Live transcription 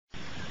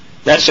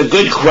That's a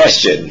good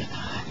question,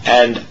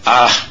 and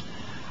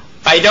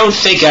I don't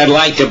think I'd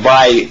like to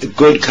buy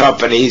good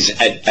companies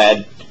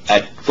at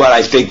what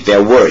I think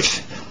they're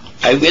worth.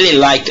 I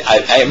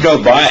have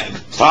no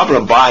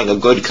problem buying a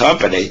good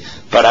company,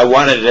 but I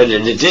wanted it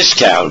at a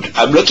discount.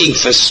 I'm looking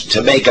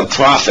to make a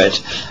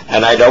profit,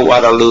 and I don't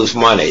want to lose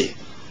money.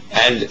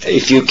 And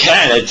if you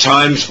can, at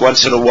times,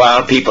 once in a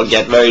while, people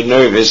get very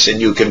nervous, and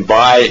you can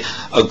buy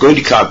a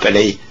good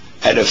company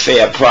at a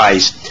fair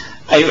price.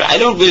 I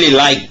don't really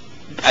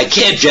I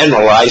can't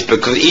generalize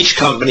because each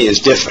company is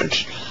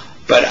different.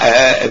 But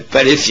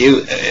if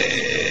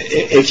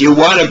you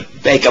want to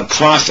make a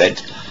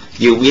profit,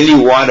 you really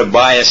want to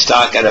buy a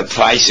stock at a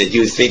price that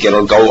you think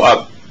it'll go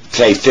up,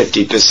 say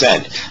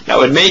 50%.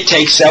 Now, it may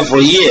take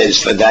several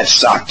years for that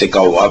stock to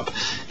go up,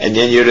 and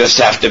then you just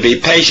have to be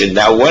patient.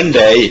 Now, one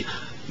day,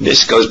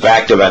 this goes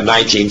back to about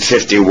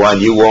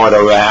 1951, you weren't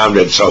around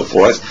and so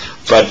forth,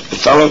 but the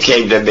fellow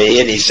came to me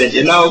and he said,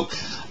 you know,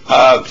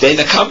 there's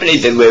a company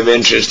that we're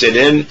interested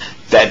in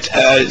that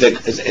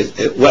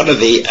one of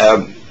the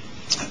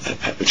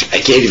I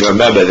can't even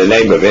remember the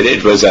name of it.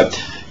 It was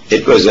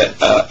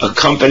a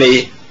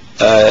company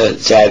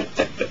that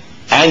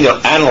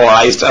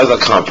analyzed other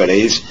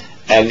companies,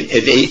 and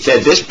he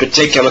said this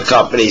particular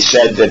company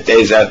said that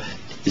there's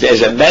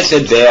a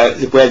method there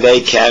where they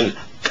can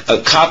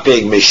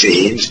copying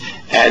machines,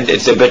 and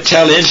it's the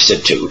Battelle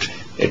Institute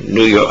in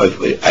New York.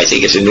 I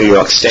think it's in New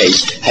York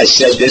State. Has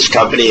said this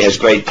company has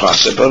great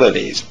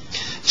possibilities.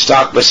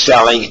 Stock was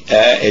selling.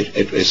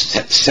 It was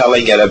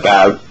selling at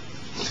about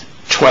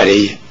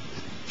 20,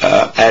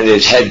 and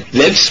it had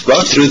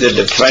gone through the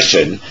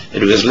Depression.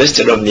 It was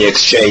listed on the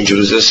exchange. It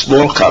was a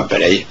small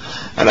company.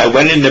 And I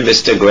went into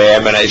Mr.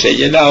 Graham and I said,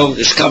 you know,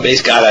 this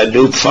company's got a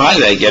new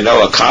product, you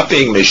know, a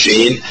copying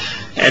machine.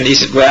 And he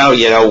said, well,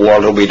 you know,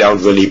 Walter, we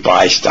don't really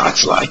buy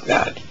stocks like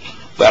that.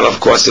 Well, of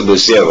course, it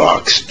was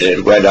Xerox, and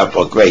it went up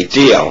a great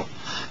deal.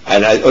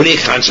 And the only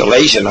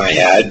consolation I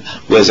had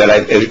was that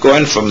it had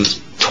gone from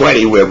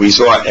 20, where we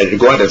saw it, had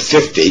gone to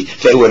 50,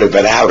 they would have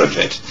been out of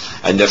it.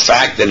 And the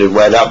fact that it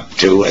went up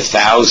to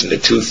 1,000 or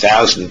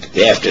 2,000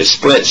 after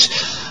splits,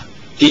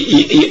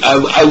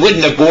 I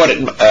wouldn't have bought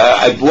it.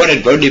 I bought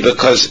it only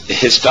because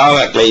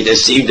historically there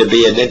seemed to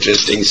be an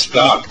interesting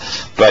stock,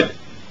 but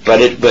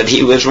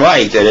he was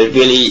right that it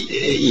really,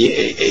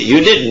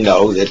 you didn't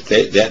know that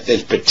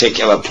this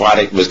particular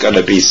product was going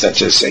to be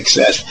such a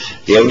success.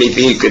 The only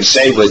thing you could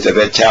say was the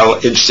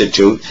Battelle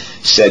Institute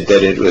said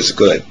that it was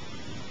good.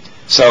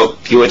 So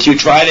what you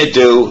try to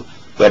do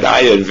when I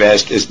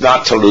invest is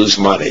not to lose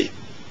money.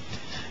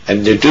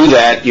 And to do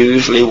that, you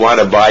usually want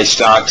to buy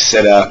stocks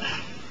that are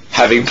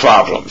having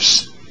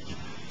problems.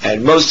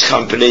 And most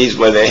companies,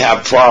 when they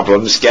have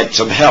problems, get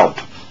some help.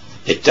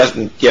 It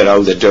doesn't, you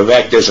know, the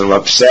directors are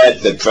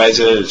upset, the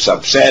president is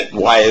upset,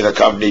 why is the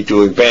company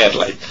doing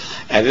badly?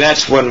 And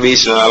that's one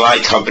reason I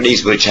like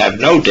companies which have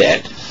no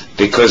debt,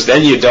 because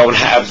then you don't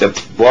have to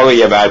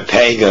worry about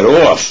paying it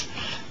off.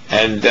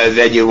 And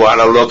then you want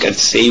to look and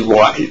see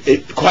why.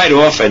 Quite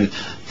often,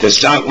 the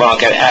stock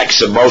market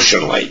acts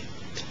emotionally.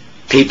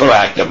 People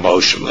act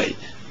emotionally.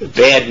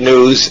 Bad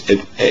news,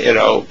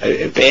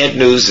 bad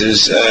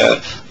news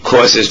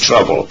causes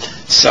trouble.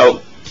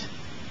 So,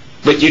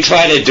 what you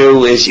try to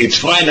do is you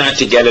try not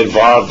to get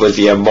involved with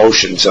the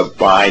emotions of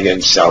buying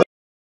and selling.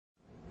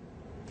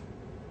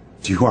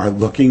 You are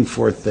looking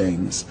for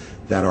things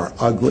that are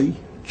ugly,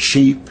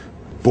 cheap,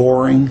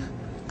 boring,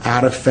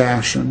 out of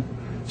fashion,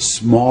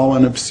 small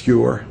and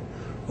obscure,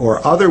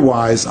 or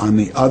otherwise on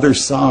the other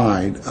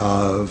side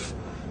of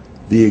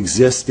the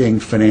existing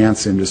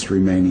finance industry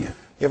mania.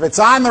 If it's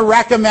on the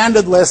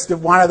recommended list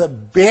of one of the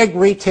big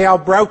retail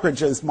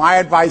brokerages, my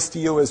advice to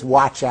you is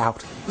watch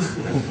out.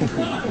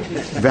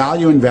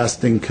 Value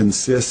investing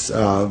consists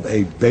of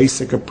a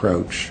basic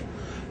approach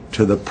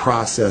to the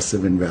process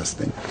of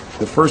investing.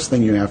 The first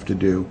thing you have to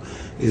do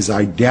is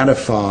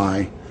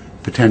identify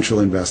potential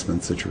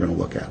investments that you're going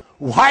to look at.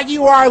 What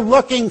you are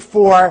looking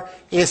for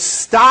is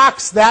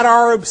stocks that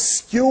are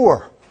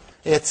obscure.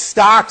 It's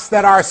stocks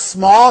that are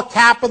small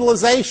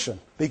capitalization,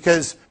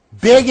 because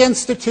big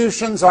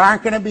institutions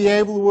aren't going to be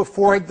able to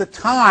afford the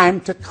time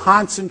to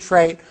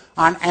concentrate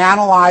on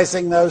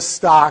analyzing those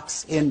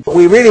stocks. What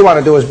we really want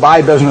to do is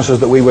buy businesses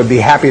that we would be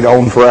happy to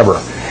own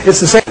forever. It's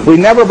the same. We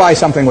never buy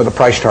something with a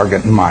price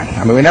target in mind.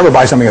 I mean, we never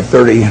buy something at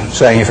 30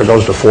 saying if it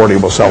goes to 40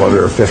 we'll sell it,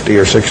 or 50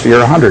 or 60 or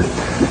 100.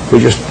 We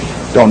just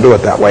don't do it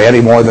that way any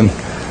more than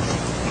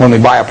when we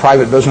buy a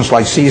private business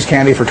like See's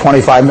Candy for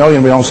 $25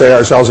 million, we don't say to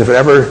ourselves, if we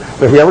ever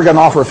got an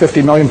offer of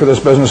 $50 million for this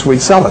business,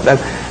 we'd sell it.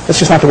 That's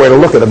just not the way to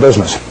look at a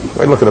business. The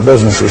way to look at a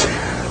business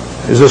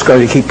is this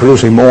going to keep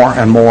producing more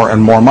and more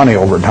and more money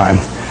over time?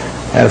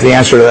 And if the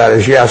answer to that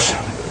is yes,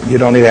 you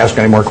don't need to ask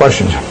any more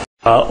questions.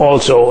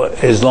 Also,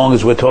 as long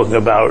as we're talking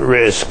about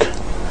risk,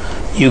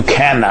 you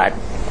cannot,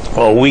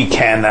 or we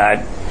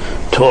cannot,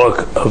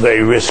 talk of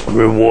a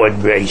risk-reward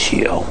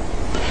ratio.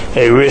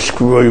 A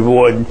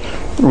risk-reward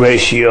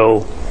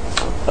ratio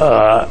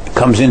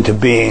comes into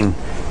being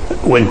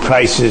when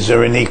prices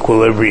are in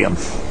equilibrium.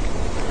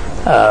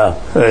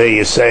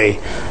 You say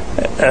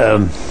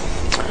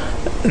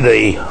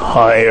the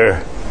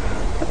higher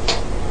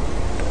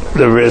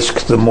the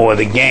risk, the more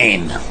the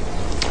gain,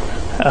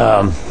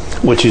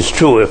 which is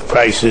true if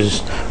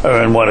prices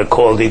are in what are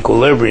called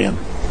equilibrium.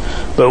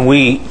 But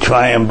we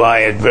try and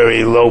buy at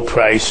very low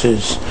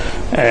prices,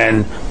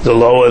 and the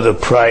lower the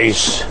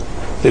price,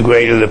 the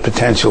greater the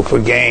potential for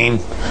gain.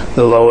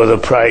 The lower the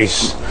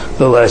price,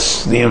 the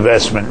less the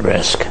investment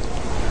risk.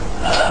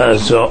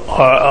 So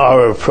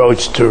our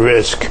approach to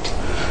risk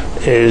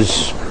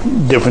is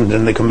different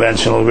than the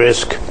conventional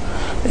risk.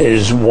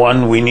 Is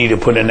one, we need to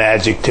put an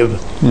adjective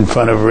in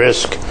front of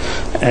risk,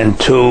 and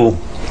two,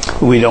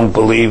 we don't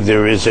believe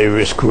there is a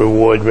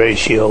risk-reward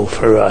ratio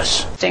for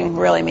us.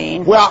 Really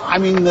mean? Well, I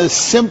mean, the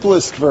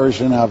simplest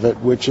version of it,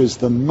 which is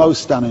the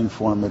most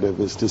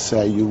uninformative, is to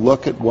say you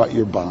look at what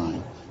you're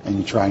buying and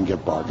you try and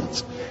get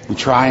bargains. You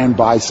try and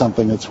buy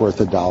something that's worth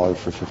 $1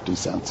 for 50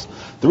 cents.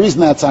 The reason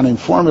that's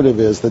uninformative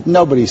is that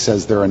nobody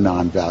says they're a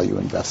non-value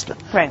investor.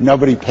 Right.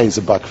 Nobody pays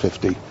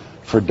 $1.50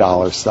 for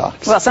dollar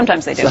stocks. Well,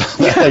 sometimes they do.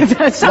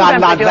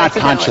 Not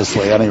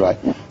consciously, anyway.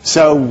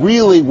 So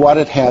really what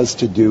it has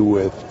to do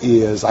with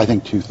is, I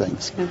think, two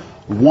things.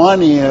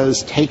 One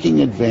is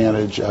taking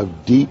advantage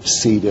of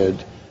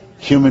deep-seated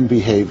human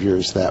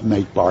behaviors that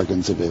make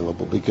bargains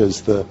available,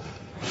 because the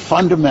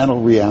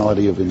fundamental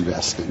reality of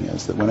investing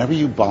is that whenever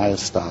you buy a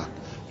stock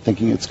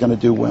thinking it's going to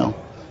do well,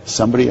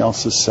 somebody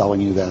else is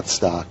selling you that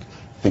stock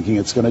thinking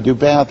it's going to do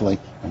badly,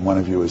 and one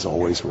of you is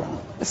always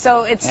wrong.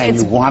 So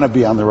you want to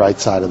be on the right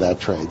side of that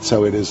trade.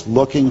 So it is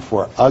looking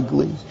for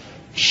ugly,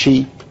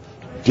 cheap,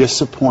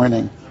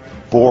 disappointing,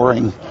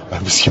 boring,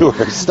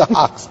 obscure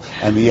stocks,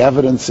 and the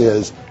evidence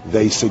is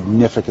they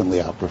significantly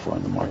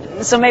outperform the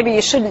market. So maybe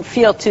you shouldn't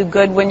feel too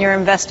good when you're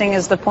investing,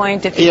 is the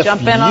point, if you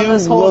jump in on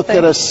this whole thing?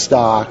 If you look at a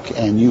stock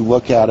and you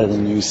look at it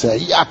and you say,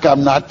 yuck,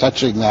 I'm not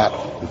touching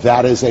that,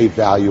 that is a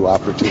value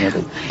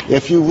opportunity.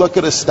 If you look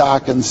at a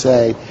stock and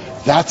say,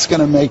 that's going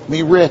to make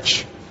me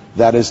rich,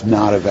 that is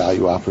not a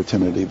value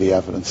opportunity, the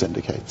evidence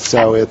indicates.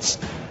 So it's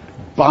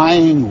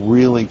buying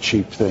really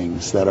cheap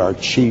things that are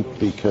cheap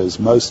because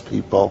most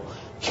people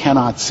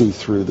cannot see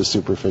through the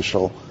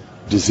superficial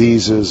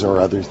diseases or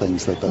other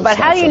things that those. But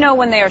how do you know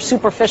when they are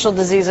superficial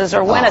diseases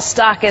or when a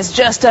stock is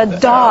just a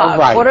dog?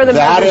 Right. What are the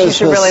measures you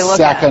should really look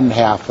at? That is the second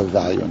half of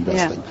value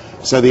investing.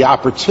 Yeah. So the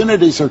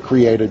opportunities are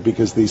created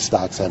because these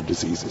stocks have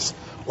diseases,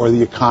 or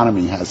the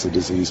economy has a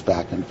disease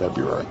back in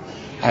February.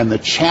 And the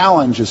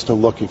challenge is to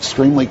look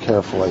extremely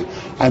carefully.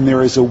 And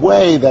there is a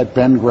way that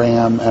Ben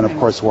Graham and, of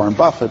course, Warren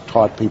Buffett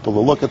taught people to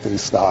look at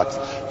these stocks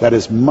that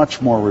is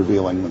much more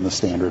revealing than the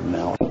standard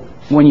analysis.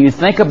 When you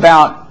think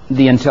about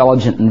the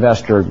intelligent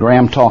investor,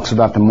 Graham talks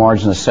about the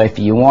margin of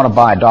safety. You want to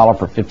buy $1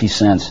 for 50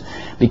 cents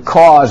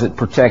because it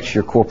protects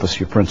your corpus,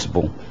 your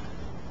principal.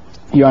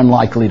 You're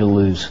unlikely to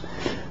lose.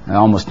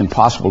 Almost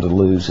impossible to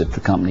lose if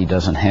the company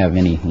doesn't have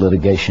any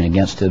litigation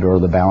against it or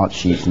the balance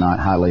sheet's not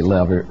highly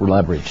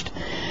leveraged.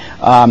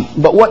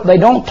 But what they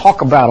don't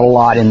talk about a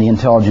lot in the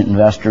intelligent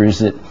investor is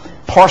that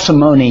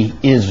parsimony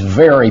is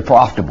very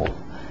profitable.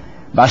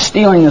 By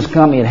stealing this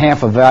company at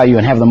half of value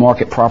and have the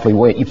market properly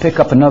weigh it, you pick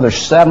up another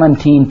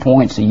 17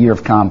 points a year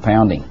of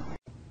compounding.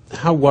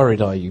 How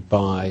worried are you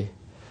by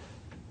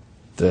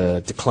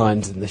the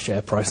declines in the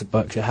share price of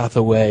Berkshire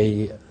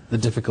Hathaway, the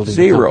difficulties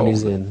the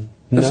company's in?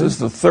 This is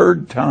the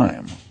third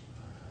time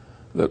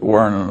that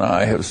Warren and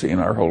I have seen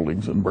our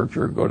holdings in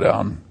Berkshire go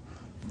down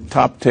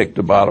top tick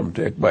to bottom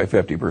tick by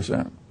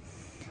 50%.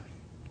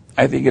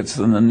 I think it's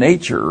in the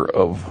nature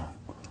of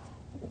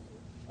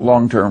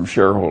long-term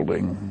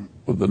shareholding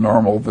with the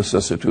normal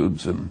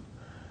vicissitudes in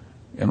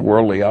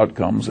worldly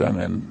outcomes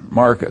and in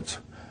markets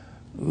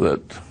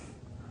that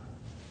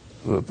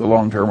the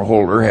long-term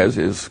holder has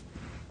his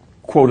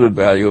quoted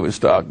value of his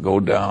stock go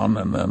down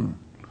and then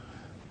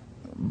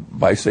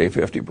by, say,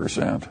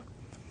 50%. In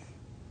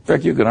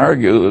fact, you can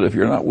argue that if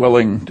you're not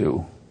willing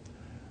to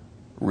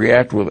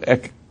react with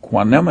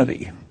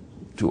equanimity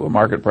to a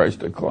market price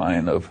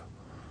decline of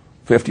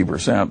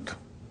 50%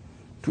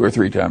 2 or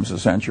 3 times a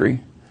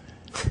century,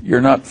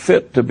 you're not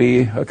fit to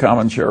be a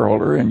common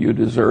shareholder, and you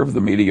deserve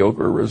the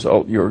mediocre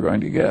result you're going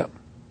to get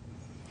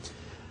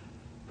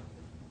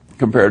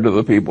compared to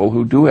the people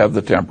who do have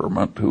the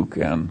temperament, who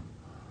can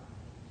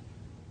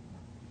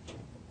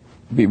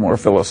be more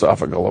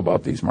philosophical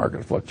about these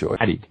market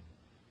fluctuations.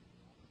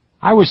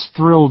 I was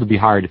thrilled to be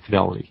hired at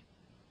Fidelity.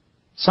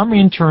 Some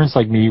interns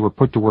like me were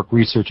put to work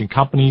researching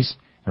companies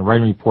and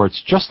writing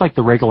reports just like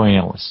the regular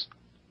analysts.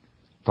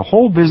 The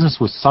whole business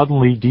was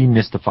suddenly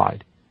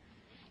demystified.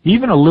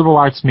 Even a liberal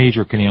arts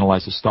major can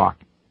analyze a stock.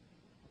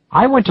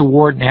 I went to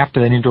Wharton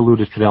after that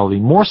interlude at Fidelity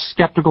more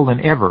skeptical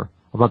than ever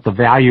about the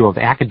value of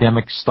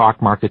academic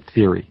stock market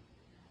theory.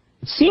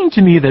 It seemed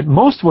to me that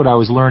most of what I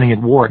was learning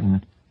at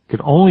Wharton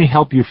could only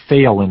help you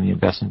fail in the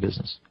investment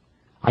business.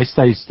 I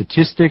studied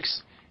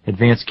statistics,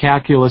 advanced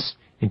calculus,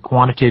 and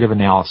quantitative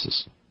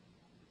analysis.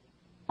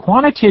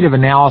 Quantitative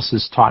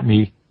analysis taught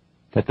me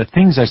that the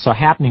things I saw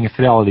happening at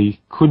Fidelity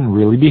couldn't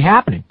really be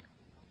happening.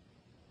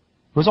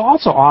 It was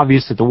also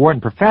obvious that the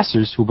Wharton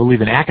professors who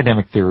believe in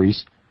academic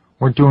theories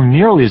weren't doing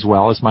nearly as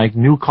well as my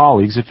new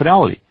colleagues at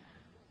Fidelity.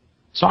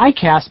 So I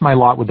cast my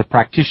lot with the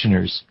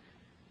practitioners,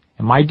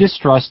 and my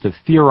distrust of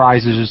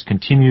theorizers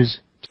continues.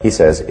 He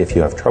says if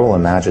you have trouble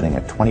imagining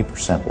a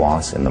 20%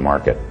 loss in the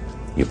market,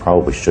 you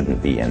probably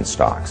shouldn't be in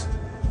stocks.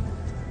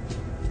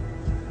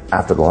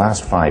 After the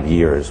last 5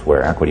 years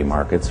where equity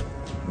markets,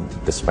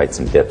 despite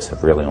some dips,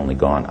 have really only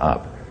gone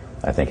up,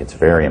 I think it's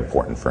very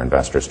important for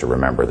investors to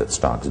remember that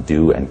stocks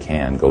do and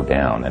can go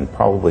down, and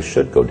probably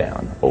should go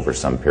down over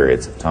some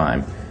periods of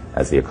time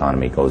as the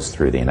economy goes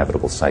through the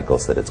inevitable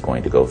cycles that it's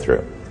going to go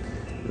through.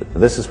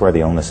 This is where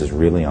the onus is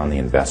really on the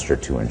investor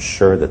to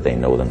ensure that they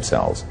know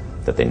themselves,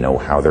 that they know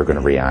how they're going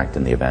to react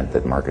in the event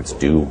that markets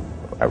do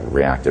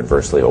react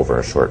adversely over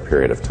a short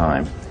period of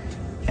time,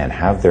 and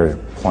have their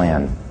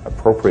plan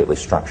appropriately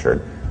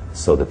structured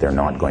so that they're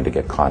not going to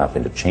get caught up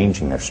into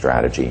changing their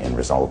strategy in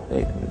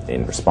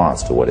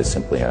response to what is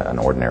simply an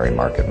ordinary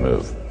market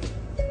move.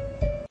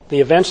 The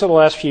events of the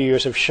last few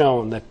years have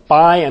shown that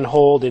buy and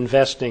hold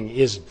investing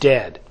is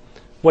dead.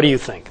 What do you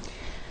think?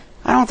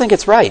 I don't think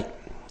it's right.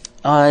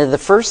 The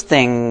first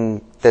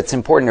thing that's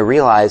important to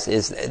realize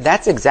is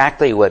that's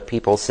exactly what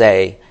people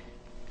say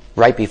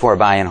right before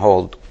buy and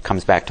hold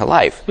comes back to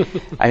life.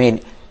 I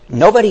mean,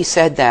 nobody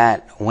said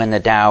that when the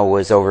Dow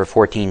was over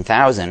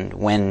 14,000,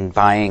 when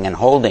buying and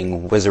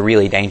holding was a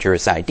really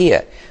dangerous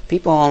idea.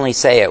 People only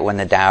say it when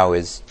the Dow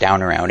is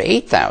down around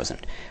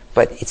 8,000.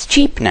 But it's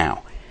cheap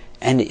now.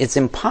 And it's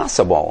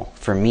impossible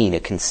for me to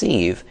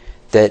conceive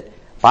that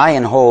buy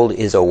and hold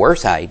is a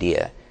worse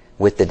idea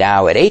with the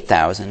Dow at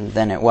 8,000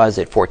 than it was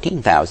at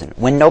 14,000,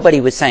 when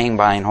nobody was saying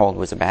buy and hold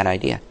was a bad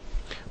idea.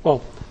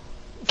 Well,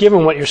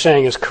 given what you're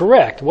saying is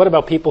correct, what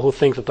about people who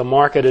think that the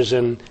market is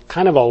in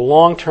kind of a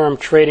long-term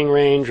trading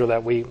range, or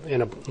that we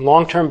in a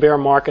long-term bear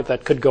market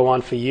that could go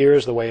on for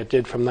years, the way it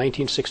did from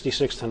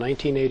 1966 to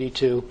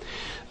 1982?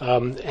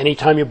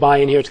 Anytime you buy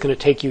in here, it's going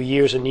to take you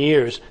years and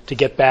years to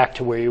get back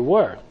to where you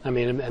were. I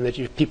mean, and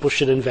that people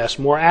should invest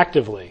more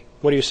actively.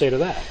 What do you say to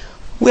that?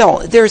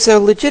 Well, there's a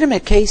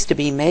legitimate case to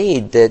be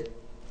made that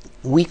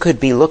we could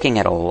be looking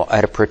at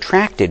a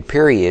protracted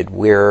period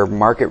where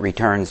market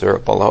returns are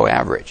below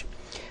average.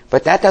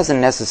 But that doesn't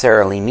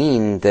necessarily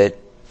mean that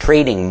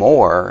trading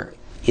more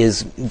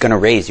is going to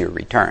raise your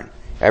return.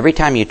 Every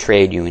time you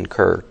trade, you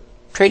incur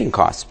trading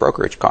costs,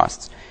 brokerage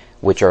costs,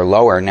 which are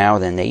lower now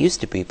than they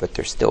used to be, but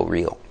they're still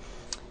real.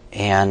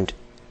 And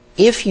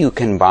if you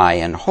can buy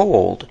and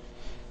hold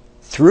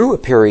through a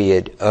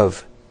period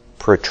of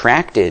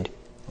protracted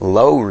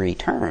low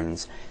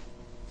returns,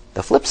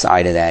 the flip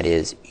side of that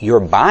is you're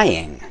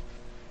buying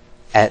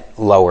at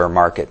lower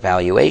market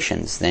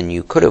valuations than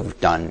you could have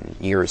done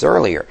years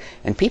earlier.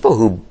 And people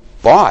who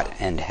bought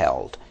and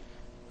held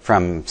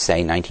from,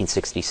 say,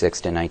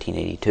 1966 to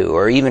 1982,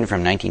 or even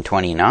from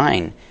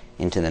 1929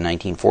 into the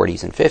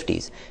 1940s and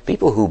 50s,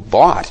 people who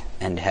bought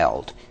and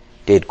held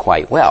did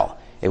quite well.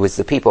 It was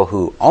the people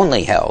who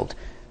only held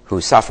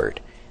who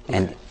suffered.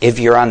 And if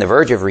you're on the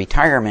verge of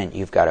retirement,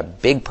 you've got a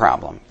big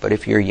problem. But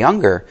if you're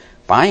younger,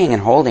 buying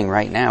and holding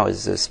right now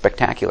is a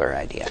spectacular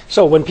idea.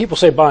 So when people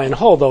say buy and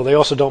hold, though, they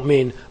also don't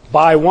mean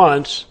buy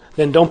once,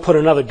 then don't put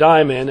another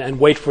dime in and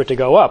wait for it to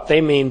go up.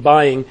 They mean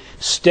buying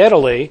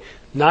steadily,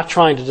 not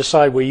trying to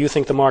decide where you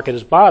think the market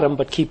is bottom,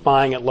 but keep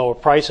buying at lower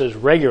prices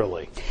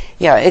regularly.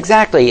 Yeah,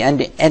 exactly.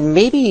 And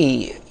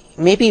maybe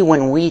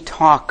when we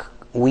talk,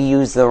 we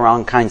use the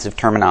wrong kinds of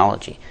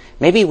terminology.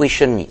 Maybe we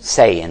shouldn't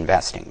say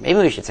investing. Maybe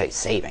we should say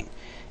saving.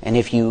 And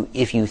if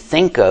you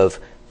think of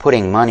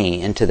putting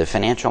money into the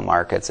financial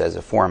markets as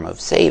a form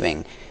of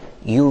saving,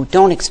 you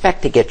don't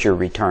expect to get your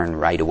return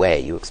right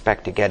away. You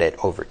expect to get it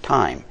over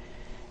time.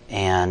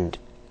 And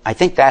I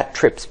think that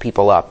trips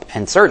people up.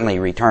 And certainly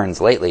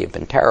returns lately have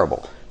been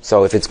terrible.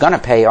 So if it's going to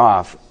pay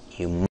off,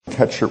 you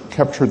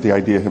captured the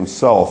idea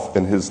himself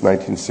in his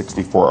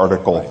 1964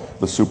 article,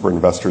 The Super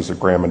Investors of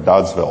Graham and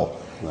Doddsville.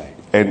 Right.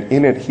 And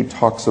in it, he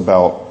talks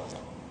about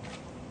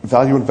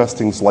value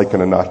investing is like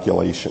an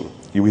inoculation.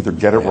 You either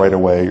get it right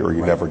away or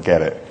you never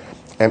get it.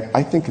 And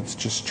I think it's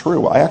just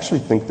true. I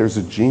actually think there's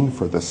a gene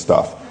for this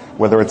stuff,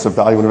 whether it's a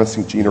value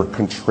investing gene or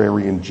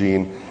contrarian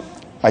gene.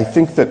 I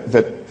think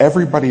that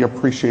everybody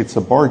appreciates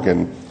a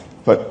bargain,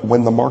 but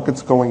when the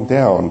market's going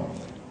down,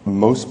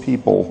 most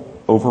people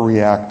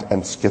overreact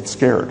and get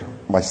scared.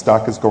 My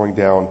stock is going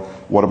down,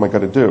 what am I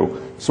going to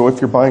do? So if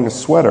you're buying a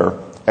sweater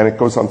and it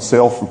goes on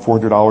sale from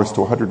 $400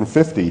 to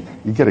 $150,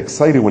 you get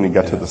excited when you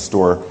get to the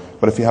store.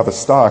 But if you have a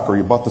stock or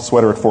you bought the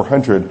sweater at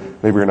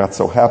 $400, maybe you're not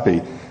so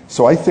happy.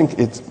 So I think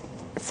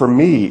for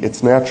me,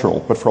 it's natural,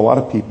 but for a lot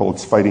of people,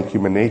 it's fighting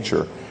human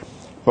nature.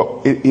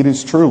 But it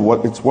is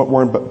true. It's what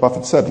Warren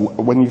Buffett said.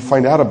 When you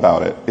find out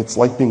about it, it's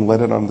like being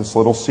let in on this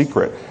little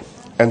secret.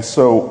 And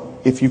so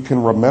if you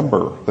can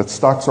remember that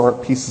stocks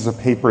aren't pieces of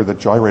paper that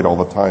gyrate all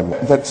the time,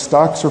 that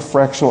stocks are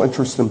fractional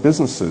interest in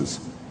businesses,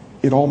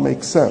 it all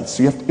makes sense.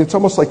 So it's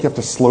almost like you have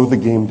to slow the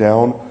game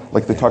down,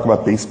 like they talk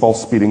about baseball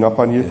speeding up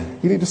on you.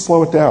 You need to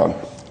slow it down.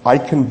 I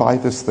can buy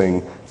this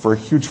thing for a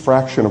huge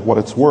fraction of what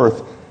it's worth.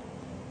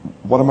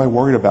 What am I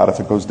worried about if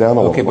it goes down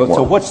a little bit more?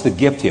 So what's the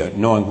gift here,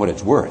 knowing what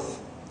it's worth?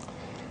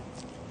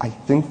 I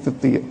think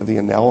that the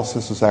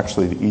analysis is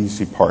actually the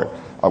easy part.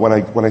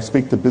 When I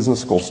speak to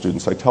business school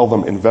students, I tell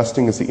them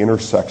investing is the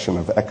intersection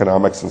of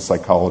economics and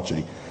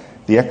psychology.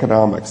 The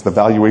economics, the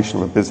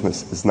valuation of a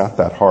business is not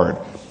that hard.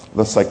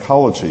 The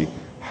psychology,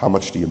 how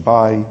much do you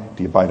buy?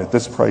 Do you buy it at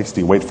this price?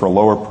 Do you wait for a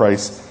lower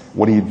price?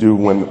 What do you do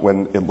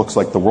when it looks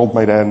like the world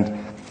might end?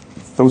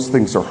 Those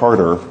things are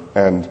harder,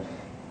 and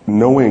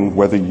knowing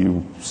whether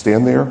you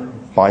stand there,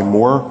 buy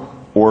more,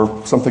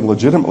 or something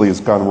legitimately has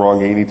gone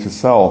wrong and you need to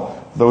sell,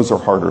 those are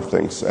harder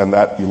things. And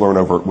that you learn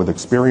over with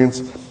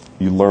experience.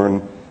 You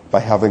learn by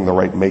having the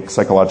right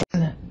psychological.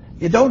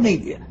 You don't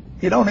need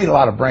a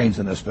lot of brains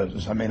in this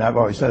business. I mean, I've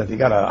always said if you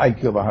got an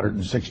IQ of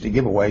 160,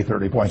 give away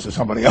 30 points to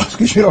somebody else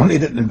because you don't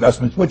need it in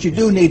investments. What you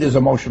do need is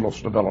emotional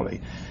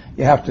stability.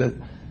 You have to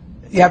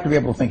be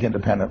able to think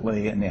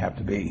independently, and you have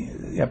to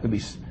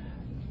be.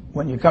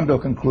 When you come to a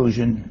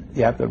conclusion,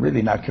 you have to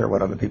really not care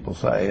what other people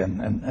say,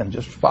 and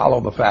just follow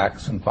the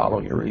facts and follow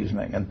your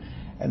reasoning,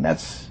 and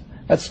that's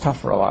tough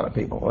for a lot of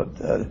people.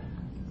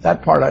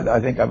 That part I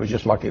think I was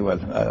just lucky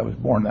with. I was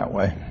born that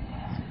way.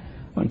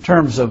 In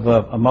terms of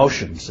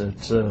emotions,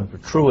 it's a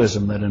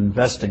truism that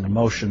investing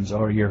emotions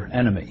are your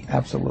enemy.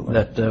 Absolutely.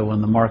 That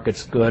when the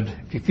market's good,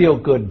 if you feel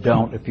good,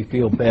 don't. If you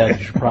feel bad,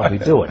 you should probably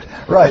do it.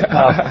 Right.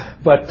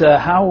 But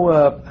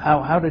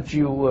how did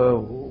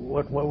you?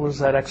 What was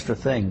that extra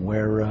thing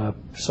where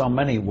so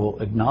many will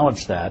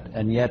acknowledge that,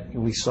 and yet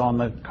we saw in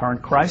the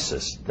current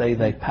crisis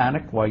they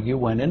panicked while you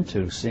went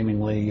into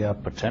seemingly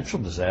potential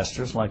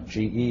disasters like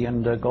GE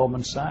and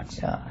Goldman Sachs.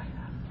 Yeah.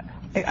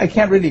 I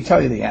can't really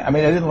tell you the answer. I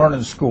mean, I didn't learn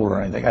in school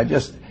or anything.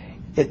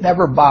 It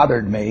never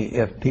bothered me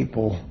if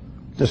people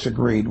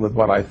disagreed with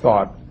what I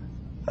thought,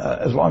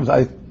 as long as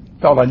I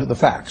felt I knew the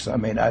facts. I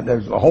mean,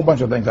 there's a whole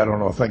bunch of things I don't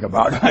know a thing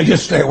about. I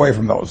just stay away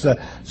from those.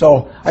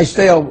 So I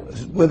stay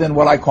within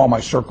what I call my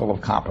circle of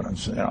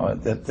competence. You know,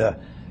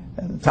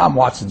 Tom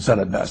Watson said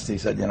it best. He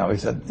said,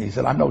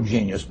 I'm no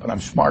genius, but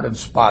I'm smart in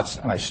spots,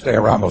 and I stay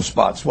around those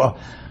spots. Well,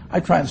 I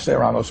try and stay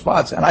around those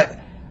spots, and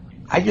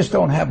I just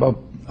don't have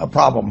a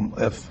problem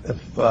if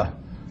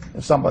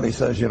somebody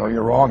says,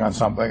 you're wrong on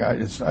something.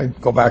 I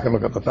go back and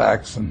look at the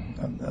facts,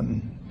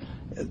 and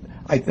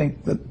I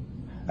think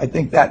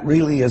that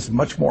really is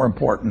much more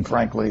important,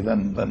 frankly,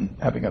 than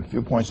having a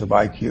few points of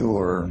IQ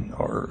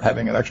or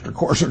having an extra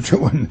course or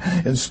two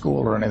in school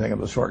or anything of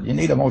the sort. You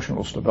need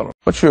emotional stability.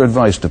 What's your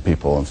advice to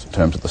people in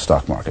terms of the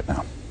stock market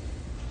now?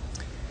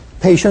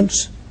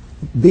 Patience,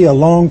 be a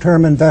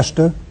long-term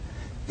investor,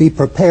 be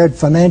prepared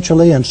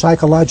financially and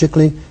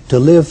psychologically to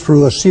live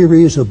through a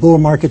series of bull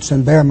markets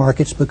and bear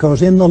markets,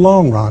 because in the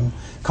long run,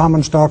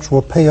 common stocks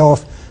will pay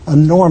off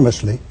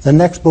enormously. The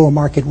next bull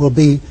market will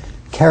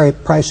carry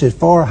prices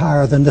far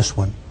higher than this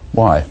one.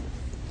 Why?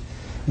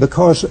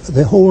 Because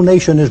the whole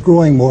nation is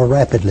growing more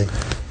rapidly.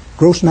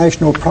 Gross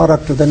national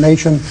product of the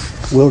nation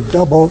will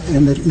double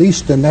in at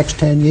least the next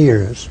 10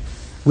 years.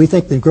 We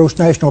think the gross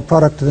national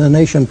product of the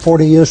nation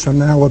 40 years from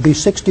now will be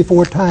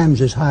 64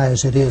 times as high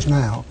as it is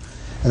now.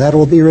 And that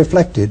will be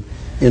reflected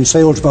in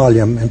sales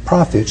volume and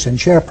profits and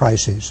share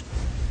prices.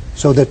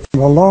 So that from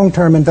a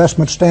long-term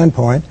investment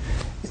standpoint,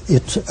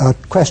 it's a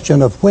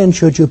question of when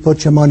should you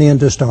put your money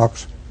into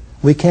stocks.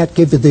 We can't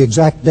give you the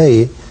exact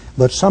day,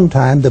 but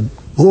sometime the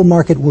bull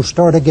market will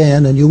start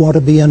again and you want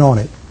to be in on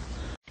it.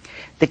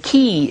 The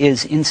key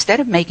is, instead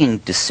of making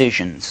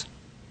decisions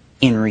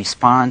in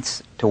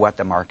response to what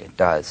the market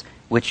does,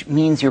 which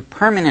means you're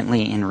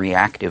permanently in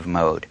reactive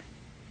mode,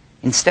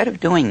 instead of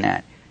doing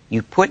that,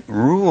 you put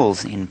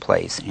rules in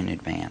place in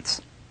advance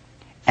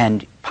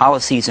and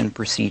policies and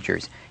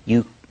procedures.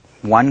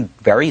 One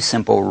very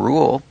simple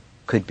rule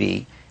could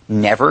be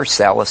never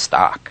sell a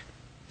stock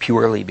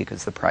purely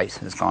because the price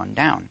has gone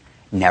down.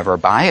 Never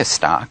buy a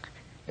stock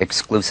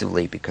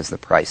exclusively because the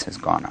price has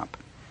gone up.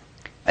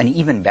 An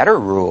even better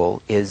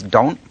rule is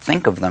don't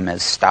think of them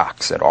as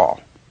stocks at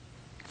all.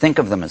 Think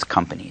of them as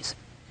companies.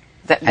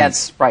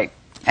 That's right.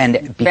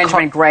 And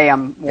Benjamin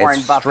Graham,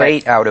 Warren Buffett.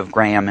 Straight out of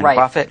Graham and Right.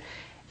 Buffett.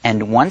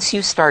 And once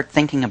you start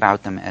thinking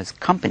about them as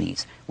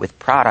companies with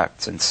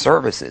products and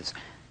services,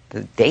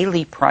 the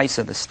daily price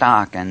of the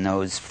stock and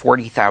those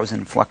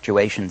 40,000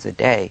 fluctuations a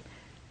day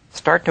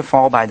start to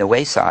fall by the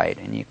wayside,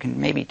 and you can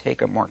maybe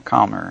take a more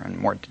calmer and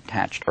more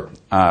detached.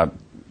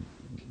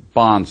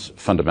 Bonds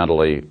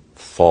fundamentally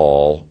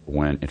fall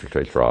when interest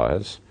rates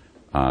rise.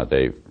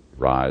 They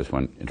rise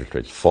when interest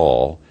rates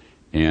fall.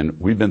 And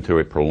we've been through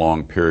a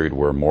prolonged period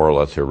where more or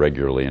less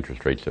irregularly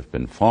interest rates have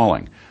been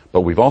falling.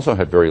 But we've also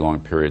had very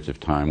long periods of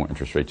time where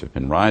interest rates have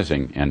been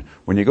rising. And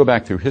when you go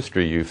back through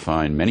history, you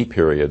find many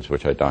periods,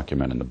 which I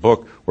document in the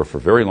book, where for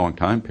very long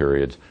time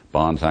periods,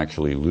 bonds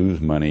actually lose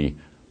money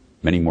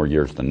many more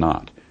years than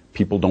not.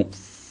 People don't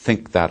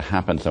think that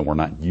happens, and we're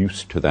not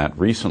used to that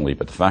recently.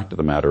 But the fact of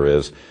the matter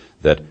is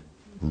that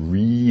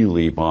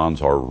really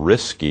bonds are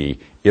risky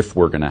if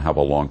we're going to have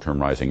a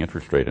long-term rising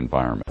interest rate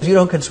environment.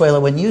 Consuelo,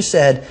 when you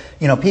said,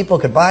 people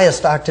could buy a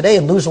stock today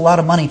and lose a lot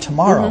of money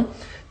tomorrow,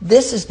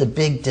 this is the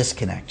big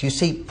disconnect. You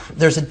see,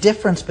 there's a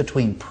difference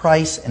between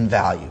price and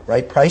value,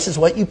 right? Price is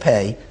what you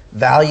pay,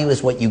 value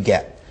is what you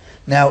get.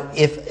 Now,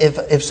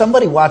 if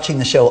somebody watching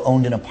the show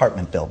owned an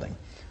apartment building,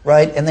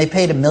 right, and they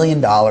paid $1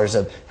 million,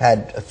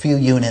 had a few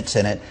units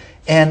in it,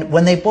 and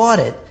when they bought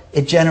it,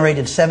 it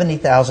generated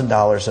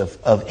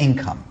 $70,000 of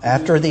income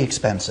after the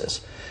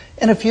expenses.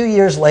 And a few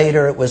years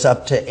later, it was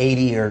up to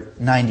 $80,000 or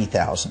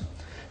 $90,000.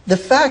 The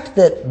fact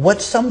that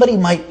what somebody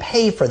might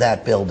pay for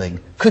that building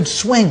could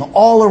swing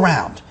all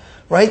around,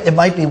 right? There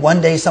might be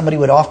one day somebody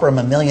would offer them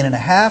 $1.5 million,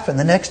 and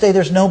the next day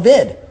there's no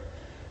bid.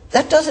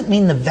 That doesn't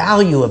mean the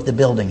value of the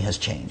building has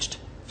changed,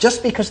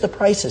 just because the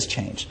price has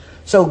changed.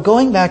 So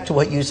going back to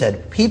what you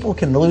said, people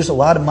can lose a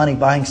lot of money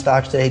buying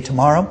stocks today,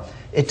 tomorrow.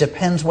 It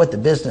depends what the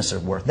business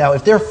is worth. Now,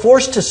 if they're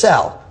forced to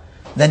sell,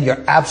 then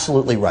you're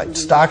absolutely right.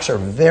 Stocks are a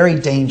very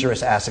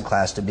dangerous asset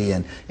class to be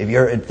in if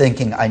you're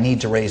thinking, I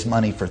need to raise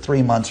money for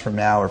 3 months from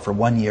now or for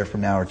 1 year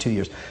from now or 2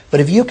 years. But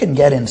if you can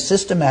get in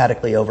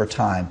systematically over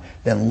time,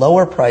 then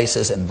lower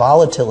prices and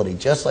volatility,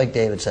 just like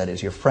David said,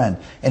 is your friend.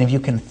 And if you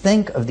can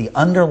think of the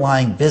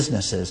underlying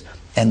businesses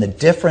and the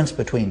difference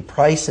between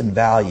price and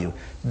value,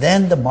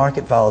 then the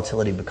market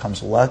volatility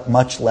becomes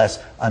much less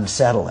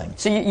unsettling.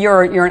 So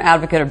you're an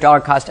advocate of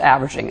dollar cost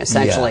averaging,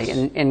 essentially,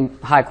 yes, in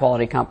high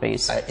quality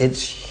companies.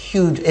 It's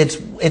huge.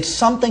 It's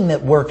something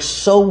that works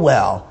so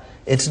well.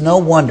 It's no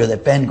wonder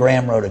that Ben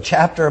Graham wrote a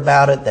chapter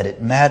about it, that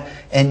it met,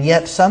 and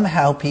yet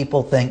somehow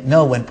people think,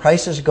 no, when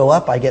prices go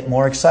up, I get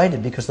more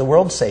excited because the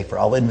world's safer.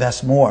 I'll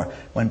invest more.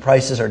 When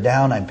prices are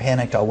down, I'm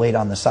panicked. I'll wait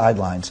on the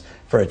sidelines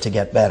for it to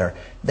get better.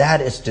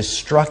 That is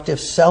destructive,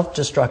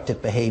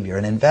 self-destructive behavior,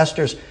 and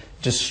investors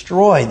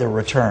destroy the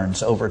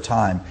returns over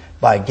time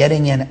by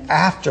getting in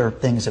after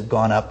things have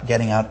gone up,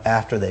 getting out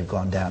after they've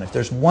gone down. If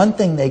there's one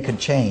thing they could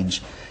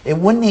change, it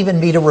wouldn't even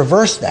be to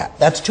reverse that.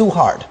 That's too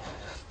hard.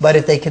 But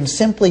if they can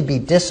simply be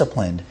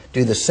disciplined,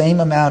 do the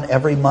same amount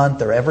every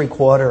month or every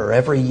quarter or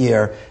every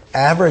year,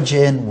 average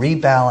in,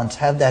 rebalance,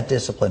 have that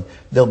discipline,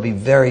 they'll be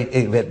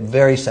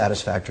very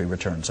satisfactory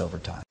returns over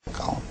time.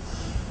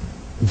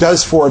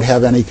 Does Ford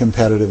have any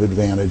competitive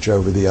advantage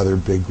over the other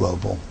big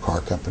global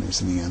car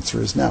companies? And the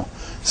answer is no.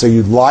 So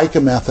you'd like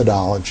a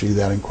methodology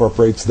that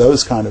incorporates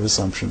those kind of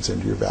assumptions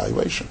into your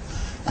valuation.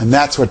 And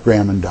that's what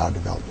Graham and Dodd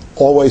developed.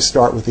 Always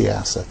start with the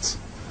assets.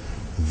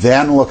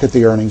 Then look at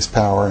the earnings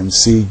power and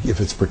see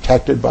if it's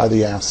protected by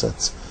the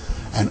assets.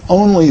 And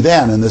only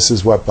then, and this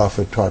is what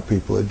Buffett taught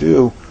people to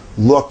do,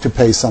 look to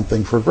pay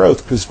something for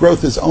growth, because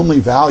growth is only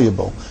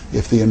valuable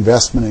if the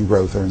investment in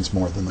growth earns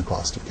more than the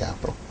cost of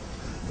capital.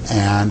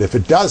 And if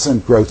it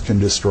doesn't, growth can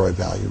destroy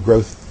value.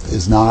 Growth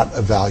is not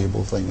a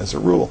valuable thing as a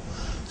rule.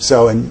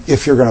 So, and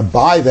if you're going to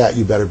buy that,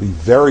 you better be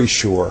very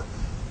sure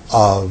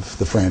of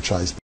the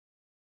franchise.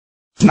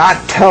 Not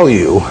tell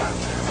you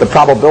the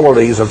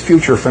probabilities of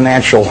future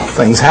financial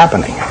things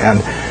happening. And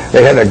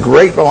they had a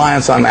great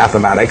reliance on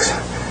mathematics,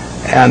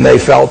 and they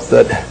felt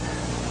that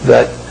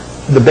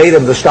the beta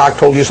of the stock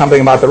told you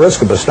something about the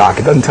risk of the stock.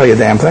 It doesn't tell you a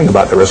damn thing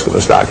about the risk of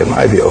the stock, in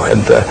my view.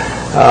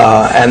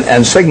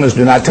 And sigmas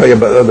do not tell you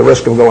about the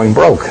risk of going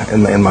broke,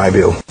 in my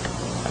view.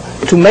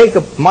 To make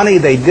money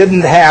they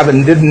didn't have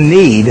and didn't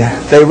need,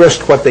 they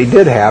risked what they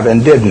did have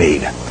and did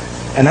need.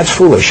 And that's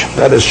foolish.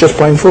 That is just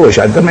plain foolish.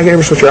 It doesn't make any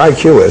difference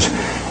what your IQ is.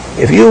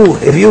 If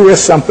you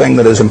risk something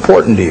that is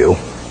important to you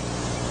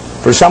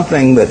for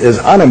something that is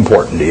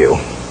unimportant to you,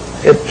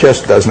 it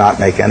just does not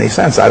make any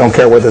sense. I don't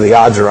care whether the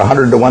odds are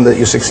 100 to 1 that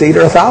you succeed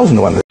or 1,000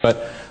 to 1.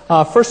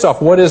 But first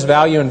off, what is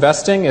value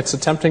investing? It's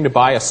attempting to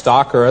buy a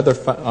stock or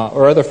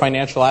other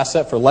financial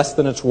asset for less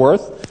than it's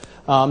worth.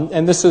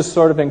 And this is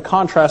sort of in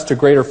contrast to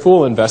greater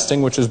fool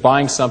investing, which is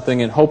buying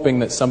something and hoping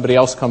that somebody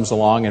else comes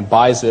along and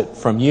buys it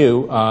from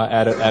you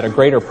at a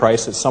greater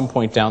price at some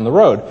point down the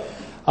road.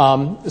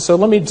 So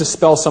let me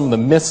dispel some of the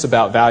myths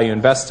about value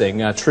investing.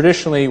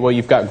 Traditionally, well,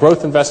 you've got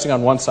growth investing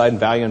on one side and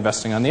value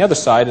investing on the other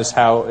side is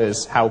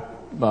how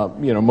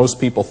most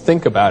people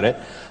think about it.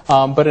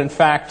 But in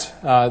fact,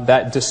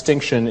 that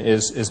distinction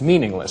is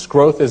meaningless.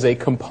 Growth is a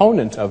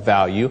component of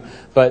value,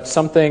 but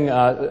something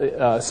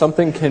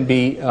can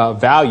be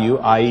value,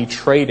 i.e.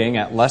 trading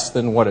at less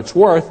than what it's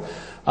worth,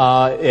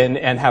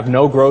 and have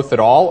no growth at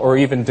all, or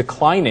even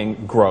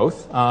declining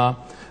growth.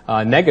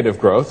 Negative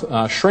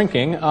growth,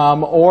 shrinking,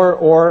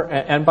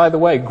 and by the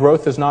way,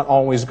 growth is not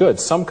always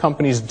good. Some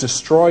companies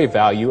destroy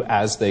value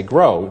as they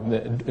grow.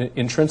 The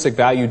intrinsic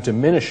value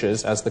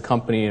diminishes as the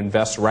company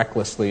invests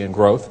recklessly in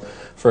growth,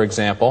 for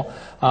example.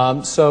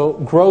 So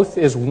growth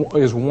is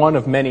one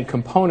of many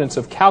components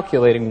of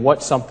calculating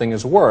what something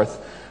is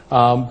worth.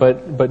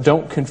 But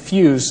don't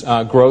confuse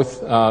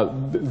growth.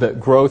 That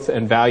growth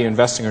and value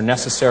investing are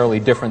necessarily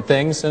different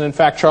things. And in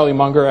fact, Charlie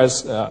Munger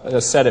has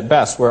said it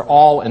best, where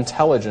all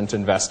intelligent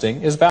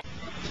investing is value.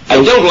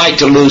 I don't like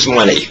to lose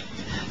money,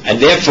 and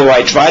therefore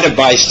I try to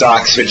buy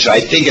stocks which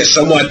I think are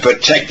somewhat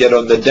protected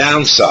on the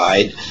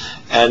downside,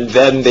 and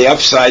then the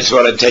upside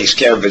sort of takes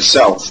care of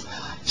itself.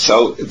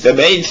 So the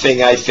main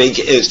thing, I think,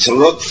 is to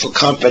look for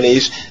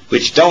companies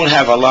which don't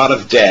have a lot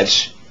of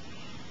debt,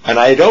 and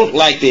I don't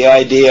like the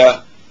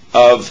idea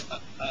of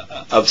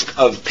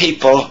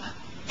people,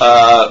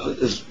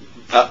 well,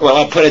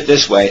 I'll put it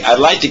this way. I'd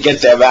like to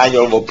get their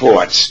annual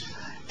reports.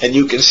 and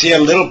you can see a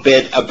little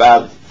bit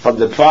about, from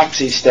the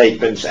proxy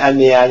statements and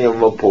the annual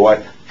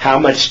report, how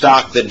much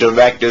stock the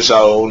directors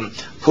own,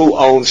 who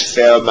owns a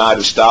fair amount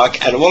of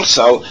stock, and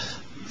also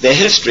the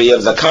history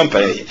of the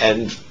company.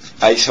 And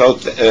I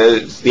thought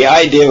the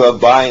idea of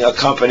buying a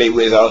company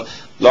with a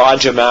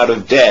large amount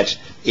of debt,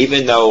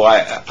 even though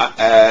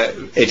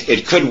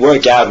it could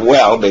work out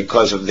well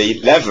because of the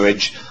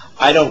leverage,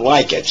 I don't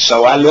like it.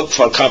 So I look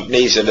for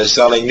companies that are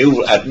selling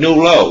at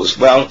new lows.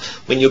 Well,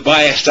 when you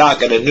buy a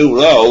stock at a new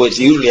low, it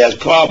usually has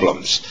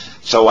problems.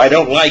 So I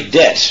don't like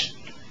debt.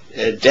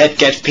 Debt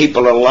gets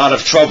people in a lot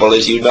of trouble,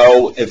 as you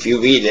know, if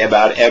you read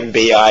about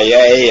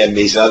MBIA and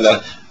these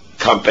other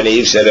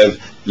companies that have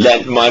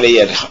lent money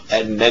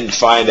and then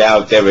find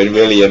out they're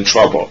really in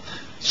trouble.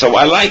 So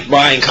I like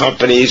buying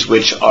companies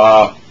which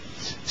are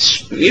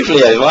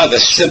usually a rather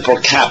simple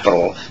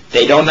capital.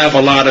 They don't have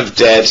a lot of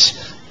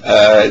debts.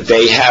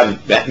 They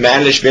have,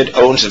 management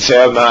owns a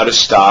fair amount of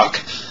stock.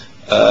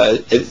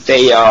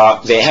 They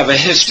have a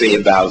history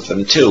about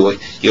them too.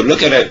 You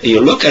look at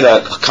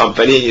a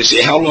company and you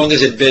see how long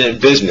has it been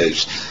in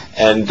business,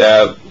 and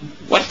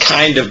what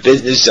kind of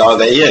business are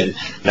they in.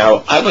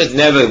 Now, I was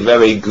never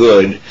very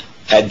good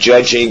at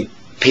judging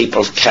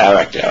people's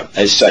character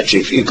as such.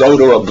 If you go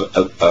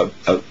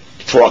to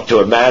talk to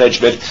a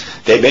management,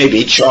 they may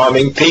be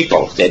charming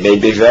people, they may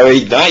be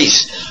very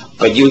nice,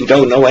 but you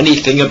don't know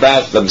anything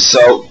about them.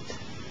 So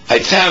I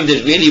found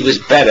it really was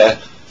better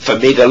for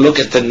me to look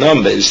at the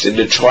numbers than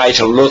to try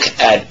to look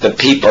at the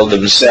people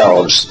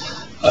themselves.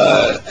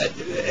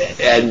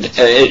 And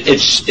it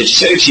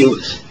serves you,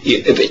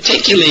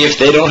 particularly if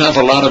they don't have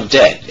a lot of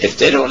debt. If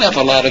they don't have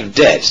a lot of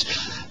debt,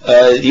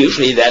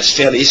 usually that's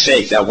fairly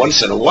safe. Now,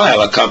 once in a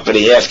while, a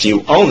company, after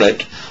you own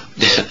it,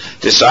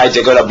 decides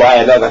they're going to buy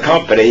another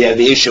company and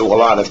they issue a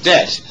lot of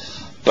debt.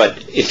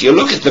 But if you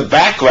look at the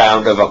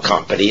background of a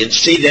company and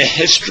see their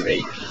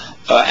history,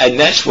 and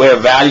that's where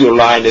Value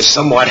Line is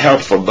somewhat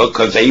helpful,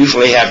 because they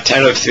usually have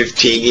 10 or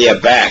 15-year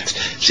backs,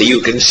 so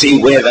you can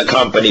see where the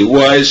company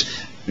was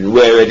and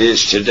where it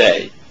is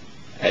today.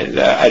 And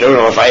I don't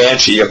know if I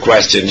answer your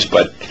questions,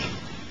 but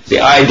the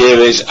idea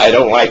is I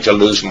don't like to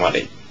lose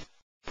money.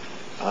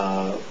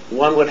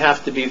 One would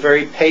have to be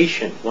very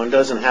patient. One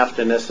doesn't have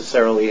to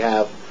necessarily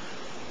have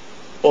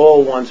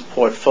all one's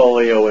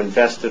portfolio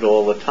invested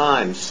all the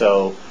time.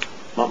 So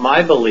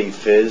my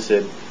belief is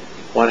that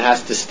one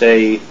has to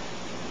stay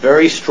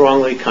very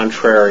strongly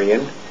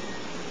contrarian,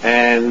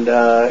 and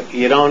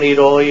you don't need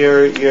all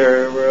your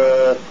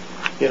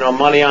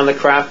money on the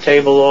crap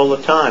table all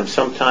the time.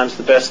 Sometimes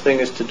the best thing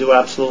is to do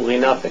absolutely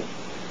nothing.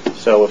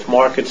 So if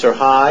markets are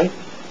high,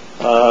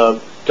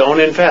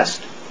 don't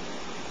invest,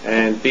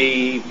 and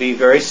be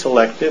very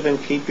selective and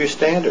keep your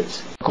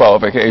standards.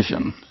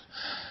 Qualification.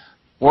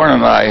 Warren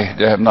and I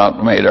have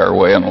not made our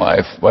way in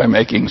life by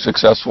making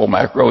successful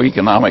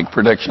macroeconomic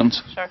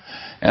predictions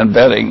and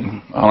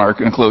betting on our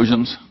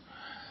conclusions.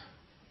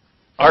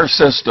 Our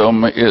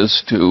system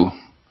is to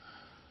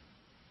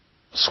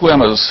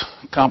swim as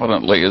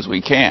competently as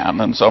we can,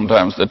 and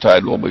sometimes the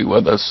tide will be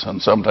with us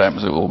and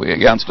sometimes it will be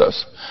against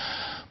us.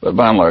 But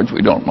by and large,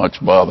 we don't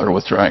much bother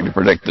with trying to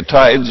predict the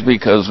tides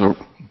because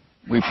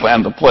we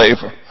plan to play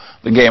for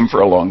the game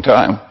for a long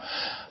time.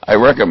 I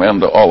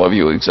recommend to all of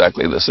you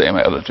exactly the same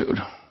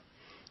attitude.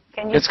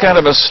 It's kind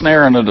of a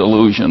snare and a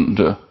delusion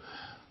to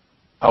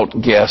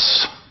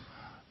outguess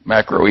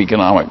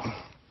macroeconomic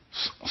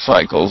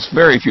cycles.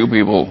 Very few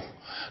people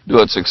do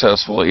it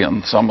successfully,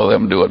 and some of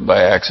them do it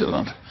by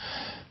accident.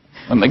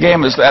 When the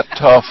game is that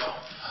tough,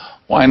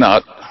 why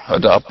not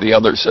adopt the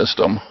other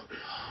system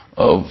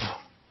of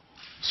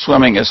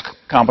swimming as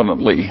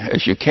competently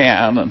as you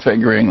can and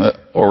figuring that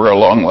over a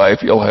long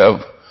life you'll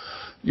have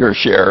your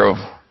share of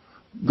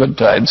good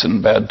tides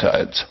and bad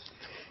tides.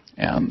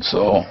 And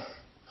so,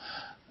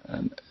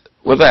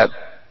 with that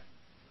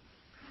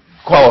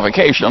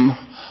qualification,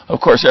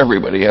 of course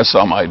everybody has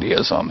some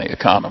ideas on the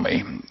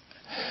economy.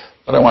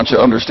 But I want you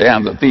to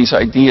understand that these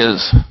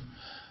ideas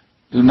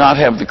do not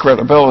have the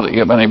credibility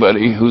of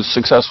anybody who's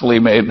successfully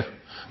made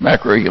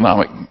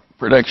macroeconomic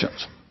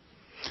predictions.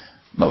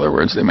 In other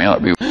words, they may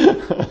not be.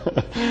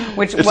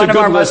 Which is one of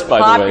our most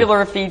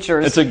popular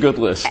features. It's a good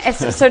list.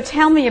 So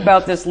tell me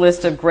about this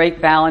list of great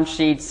balance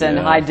sheets and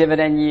high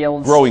dividend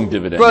yields. Growing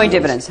dividends. Growing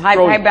dividends.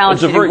 High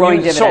balance sheet and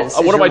growing dividends.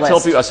 So what do I tell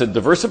people? I said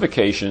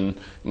diversification,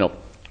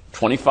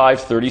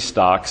 25, 30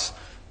 stocks,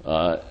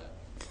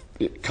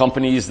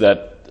 companies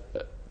that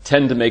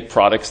tend to make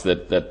products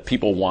that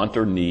people want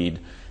or need.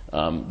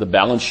 The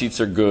balance sheets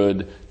are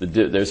good.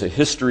 There's a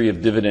history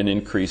of dividend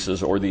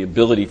increases or the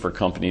ability for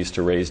companies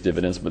to raise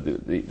dividends, but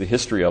the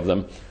history of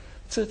them,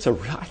 I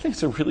think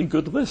it's a really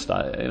good list.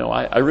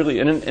 I really,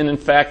 and in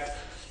fact,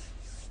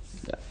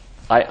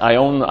 I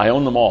own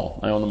them all.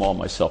 I own them all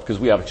myself because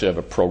we actually have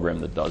a program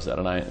that does that,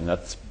 and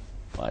that's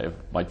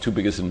my two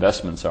biggest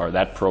investments are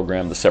that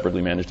program, the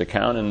separately managed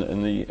account,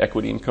 and the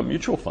equity income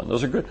mutual fund.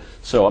 Those are good.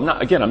 So I'm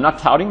not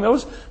touting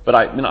those, but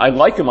I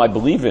like them. I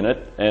believe in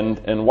it,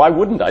 and why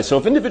wouldn't I? So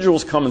if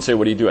individuals come and say,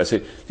 "What do you do?" I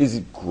say, "These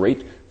are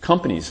great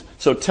companies."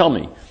 So tell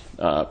me,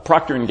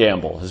 Procter &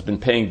 Gamble has been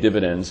paying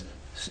dividends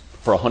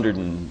for 100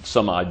 and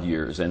some odd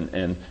years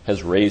and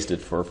has raised it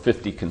for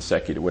 50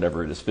 consecutive,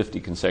 whatever it is, 50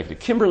 consecutive.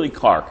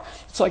 Kimberly-Clark,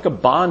 it's like a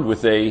bond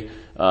with a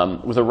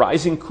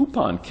rising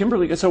coupon.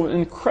 Kimberly, it's an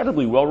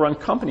incredibly well-run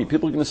company.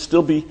 People are going to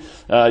still be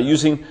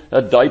using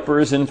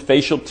diapers and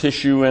facial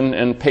tissue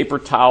and paper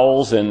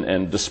towels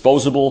and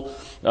disposable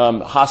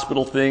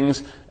hospital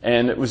things.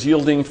 And it was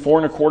yielding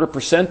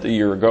 4.25% a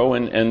year ago,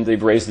 and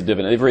they've raised the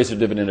dividend. They've raised their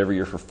dividend every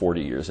year for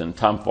 40 years, and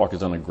Tom Falk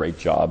has done a great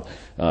job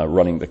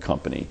running the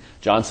company.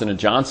 Johnson &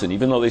 Johnson,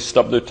 even though they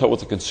stubbed their toe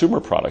with the consumer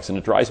products, and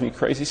it drives me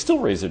crazy, still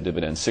raised their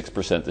dividend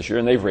 6% this year,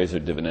 and they've raised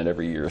their dividend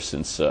every year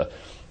since Who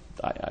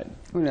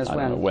knows I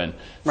don't know when.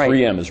 Right.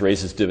 3M has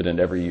raised its dividend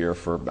every year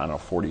for,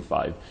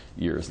 45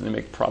 years, and they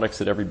make products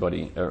that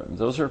everybody,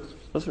 those are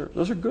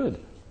good.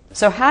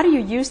 So how do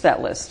you use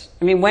that list?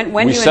 I mean, when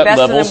We you set invest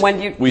levels, in them, when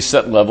do you... We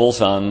set levels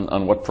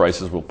on what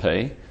prices we'll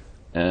pay,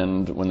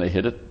 and when they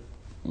hit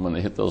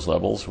hit those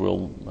levels,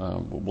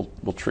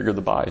 we'll trigger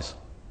the buys.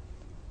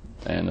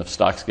 And if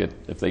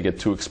if they get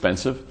too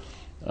expensive,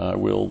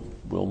 we'll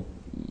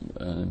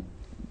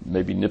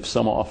maybe nip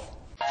some off.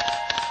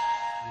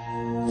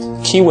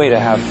 Key way to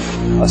have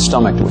a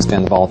stomach to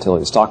withstand the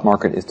volatility of the stock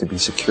market is to be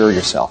secure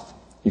yourself.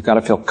 You've got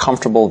to feel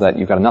comfortable that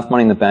you've got enough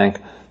money in the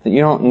bank that you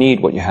don't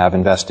need what you have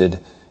invested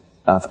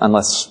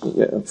unless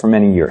for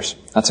many years.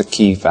 That's a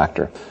key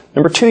factor.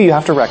 Number two, you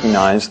have to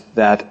recognize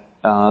that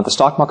the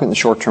stock market in the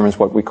short term is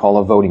what we call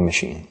a voting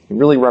machine. It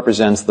really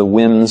represents the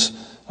whims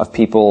of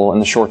people in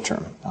the short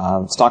term.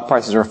 Stock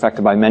prices are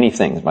affected by many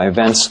things, by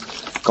events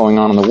going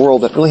on in the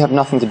world that really have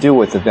nothing to do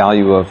with the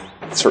value of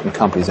certain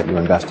companies that you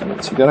invest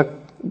in. So you've got to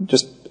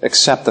just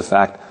accept the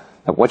fact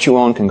that what you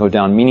own can go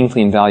down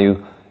meaningfully in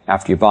value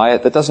after you buy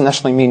it. That doesn't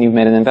necessarily mean you've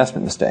made an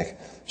investment mistake.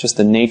 It's just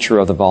the nature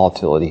of the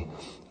volatility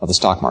of the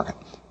stock market.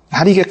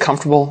 How do you get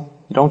comfortable?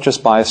 You don't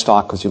just buy a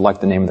stock because you like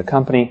the name of the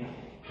company.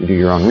 You do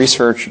your own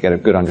research. You get a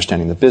good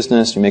understanding of the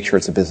business. You make sure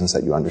it's a business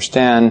that you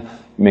understand.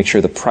 You make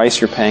sure the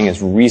price you're paying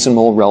is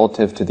reasonable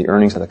relative to the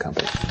earnings of the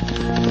company.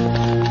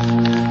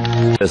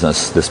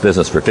 This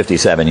business for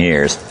 57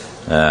 years,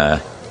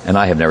 and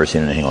I have never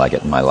seen anything like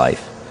it in my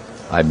life.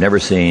 I've never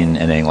seen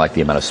anything like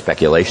the amount of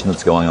speculation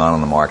that's going on in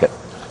the market,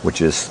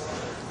 which is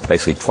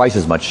basically twice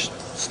as much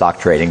stock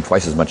trading,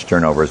 twice as much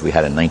turnover as we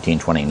had in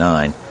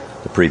 1929,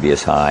 the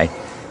previous high.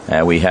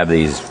 We have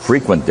these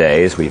frequent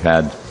days. We've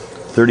had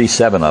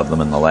 37 of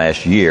them in the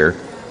last year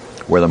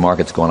where the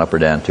market's gone up or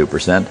down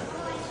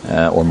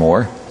 2% or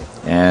more.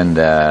 And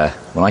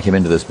when I came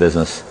into this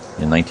business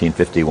in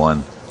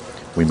 1951,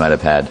 we might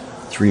have had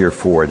 3 or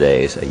 4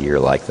 days a year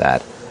like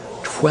that.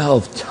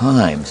 12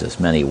 times as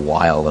many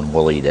wild and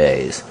woolly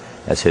days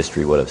as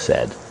history would have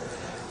said.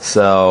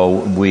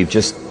 So we've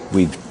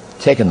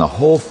taken the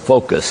whole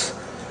focus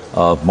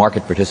of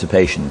market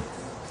participation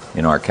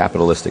in our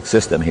capitalistic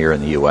system here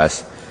in the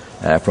U.S.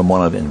 From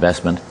one of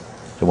investment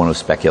to one of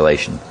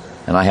speculation.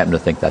 And I happen to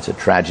think that's a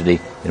tragedy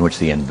in which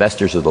the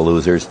investors are the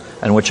losers,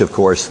 and which, of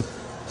course,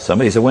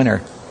 somebody's a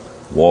winner.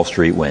 Wall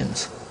Street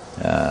wins.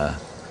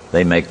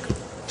 They make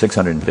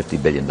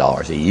 $650 billion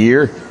a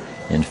year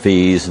in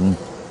fees and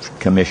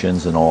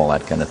commissions and all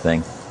that kind of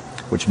thing,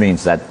 which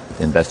means that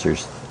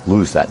investors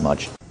lose that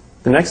much.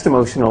 The next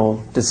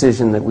emotional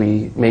decision that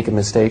we make a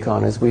mistake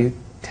on is we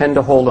tend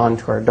to hold on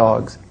to our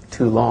dogs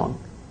too long.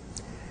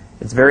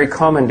 It's very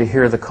common to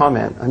hear the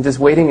comment, I'm just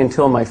waiting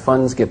until my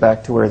funds get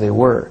back to where they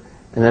were,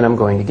 and then I'm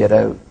going to get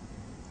out.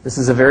 This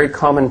is a very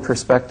common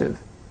perspective.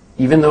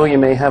 Even though you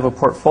may have a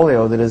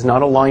portfolio that is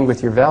not aligned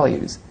with your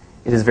values,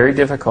 it is very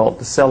difficult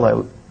to sell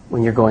out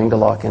when you're going to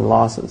lock in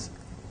losses.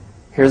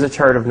 Here's a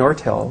chart of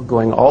Nortel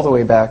going all the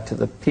way back to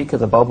the peak of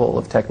the bubble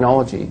of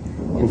technology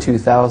in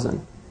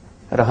 2000,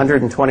 at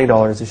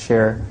 $120 a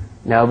share,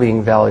 now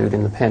being valued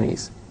in the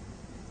pennies.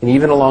 And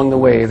even along the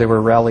way, there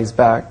were rallies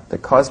back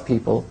that caused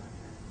people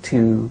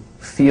to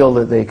feel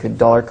that they could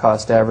dollar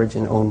cost average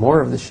and own more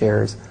of the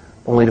shares,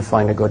 only to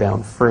find it go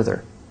down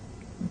further.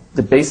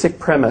 The basic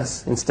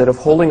premise, instead of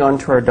holding on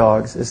to our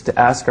dogs, is to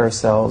ask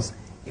ourselves,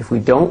 if we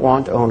don't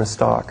want to own a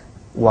stock,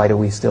 why do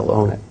we still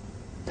own it?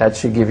 That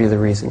should give you the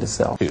reason to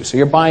sell. So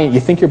you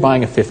think you're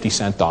buying a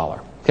 50-cent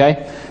dollar,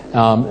 okay?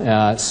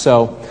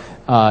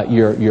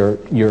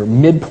 Your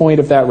midpoint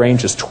of that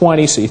range is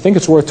 20, so you think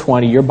it's worth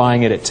 20, you're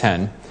buying it at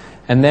 10.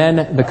 And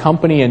then the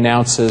company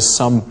announces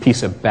some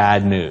piece of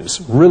bad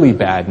news, really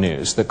bad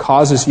news, that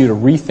causes you to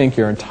rethink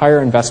your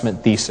entire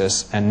investment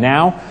thesis. And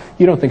now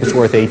you don't think it's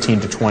worth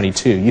 18 to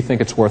 22. You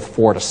think it's worth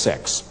 4 to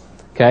 6.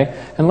 Okay?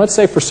 And let's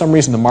say for some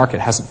reason the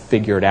market hasn't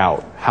figured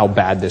out how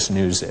bad this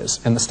news is,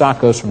 and the stock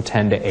goes from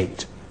 10 to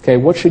 8. Okay,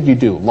 what should you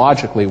do?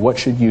 Logically, what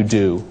should you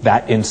do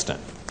that instant?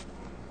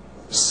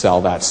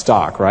 Sell that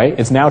stock, right?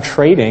 It's now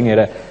trading at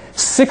a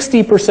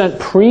 60%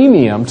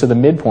 premium to the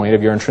midpoint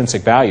of your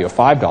intrinsic value of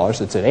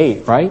 $5. It's at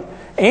 8, right?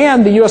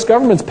 And the U.S.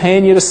 government's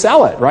paying you to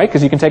sell it, right?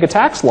 Because you can take a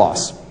tax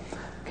loss.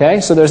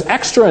 Okay, so there's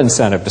extra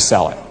incentive to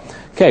sell it.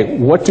 Okay,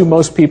 what do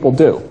most people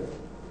do?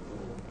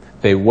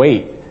 They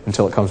wait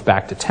until it comes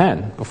back to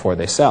 10 before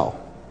they sell.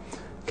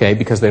 Okay,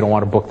 because they don't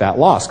want to book that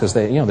loss because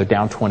they're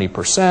down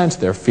 20%.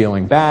 They're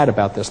feeling bad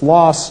about this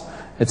loss,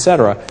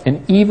 etc.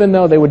 And even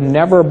though they would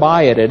never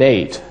buy it at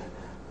 8,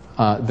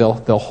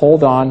 they'll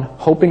hold on,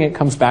 hoping it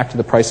comes back to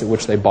the price at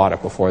which they bought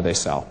it before they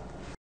sell.